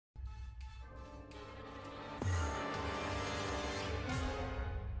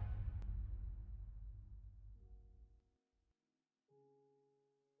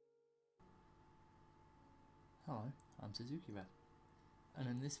Hello, I'm Suzuki, and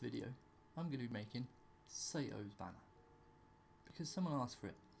in this video I'm going to be making Sato's banner because someone asked for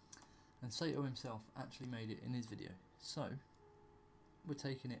it, and Sato himself actually made it in his video, so we're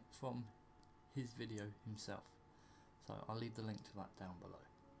taking it from his video himself. So I'll leave the link to that down below.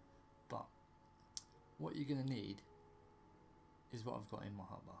 But what you're going to need is what I've got in my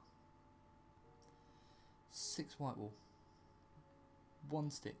hotbar: 6 white wool,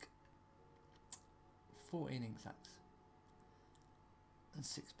 1 stick, 14 ink sacks and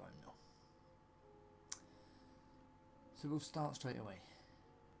 6 bone meal. So we'll start straight away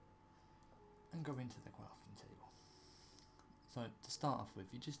and go into the crafting table. So to start off with,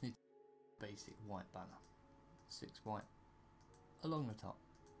 you just need a basic white banner, 6 white along the top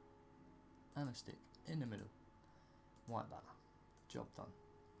and a stick in the middle. White banner, job done.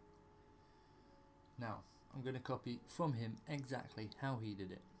 Now I'm going to copy from him exactly how he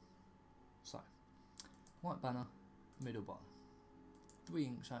did it. So white banner, middle bottom, 3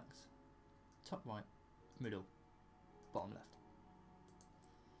 ink sacks, top right, middle, bottom left.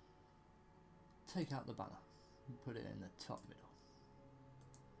 Take out the banner and put it in the top middle.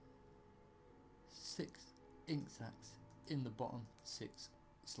 6 ink sacks in the bottom 6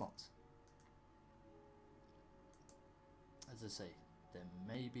 slots. As I say, there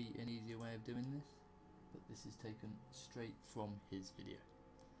may be an easier way of doing this, but this is taken straight from his video.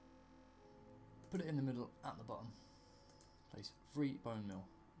 Put it in the middle at the bottom. Place 3 bone meal,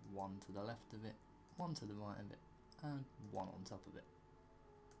 1 to the left of it, 1 to the right of it, and 1 on top of it.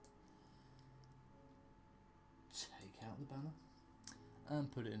 Take out the banner and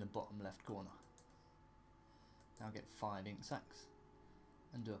put it in the bottom left corner. Now get 5 ink sacks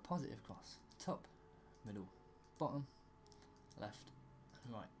and do a positive cross: top, middle, bottom, left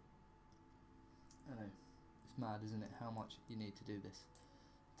and right. I know, it's mad, isn't it, how much you need to do this.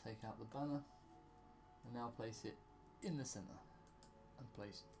 Take out the banner and now place it in the centre and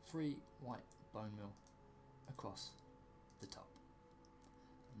place 3 white bone meal across the top,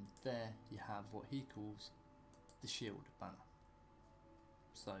 and there you have what he calls the shield banner.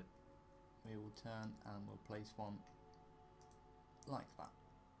 So we will turn and we'll place one like that.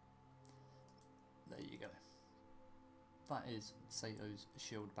 There you go. That is Sato's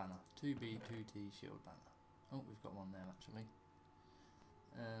shield banner, 2B2T shield banner. Oh, we've got one there actually.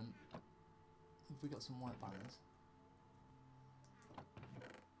 Have we got some white banners?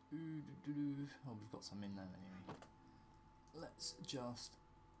 Oh, we've got some in there anyway. Let's just...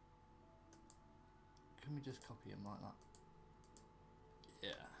 Can we just copy them like that?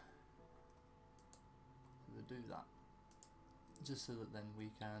 Yeah. We'll do that. Just so that then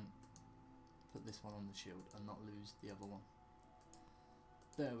we can put this one on the shield and not lose the other one.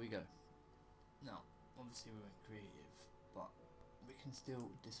 There we go. Now, obviously we went creative, but we can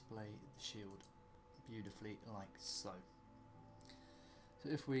still display the shield beautifully like so. So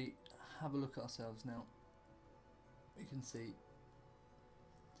if we have a look at ourselves now, we can see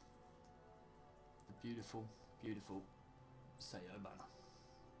the beautiful, beautiful Sato banner.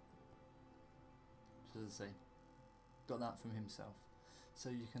 So as I say, got that from himself. So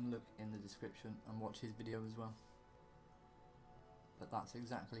you can look in the description and watch his video as well. But that's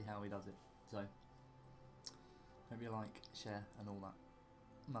exactly how he does it. So hope you like, share and all that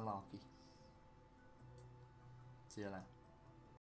malarkey. See you later.